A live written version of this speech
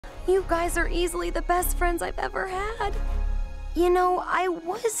You guys are easily the best friends I've ever had. You know, I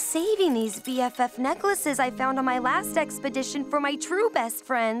was saving these BFF necklaces I found on my last expedition for my true best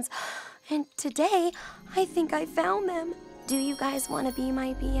friends. And today, I think I found them. Do you guys want to be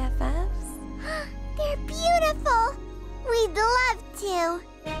my BFFs? They're beautiful. We'd love to.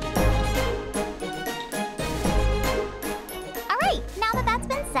 All right, now that that's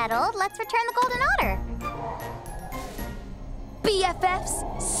been settled, let's return the golden otter.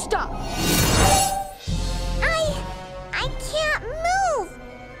 BFFs, stop! I can't move.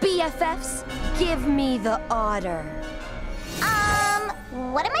 BFFs, give me the otter.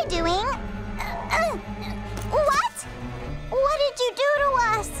 What am I doing? What? What did you do to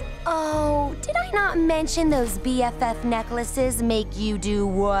us? Oh, did I not mention those BFF necklaces make you do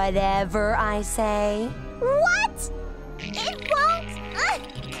whatever I say? What? It won't.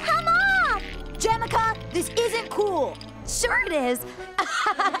 Come on. Jamaica, this isn't cool. Sure it is.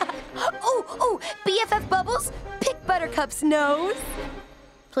 Oh, BFF Bubbles, pick Buttercup's nose.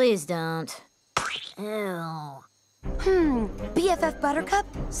 Please don't. Ew. BFF Buttercup,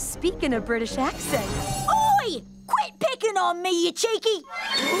 speaking a British accent. Oi! Quit picking on me, you cheeky!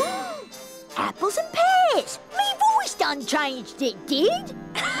 Apples and pears! Me voice done changed it, did?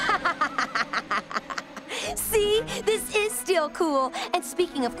 See, this is still cool. And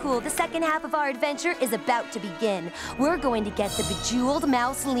speaking of cool, the second half of our adventure is about to begin. We're going to get the bejeweled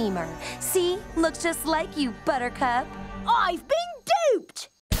mouse lemur. See, looks just like you, Buttercup. I've been duped!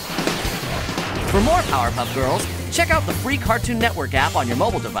 For more Powerpuff Girls, check out the free Cartoon Network app on your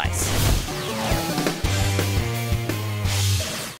mobile device.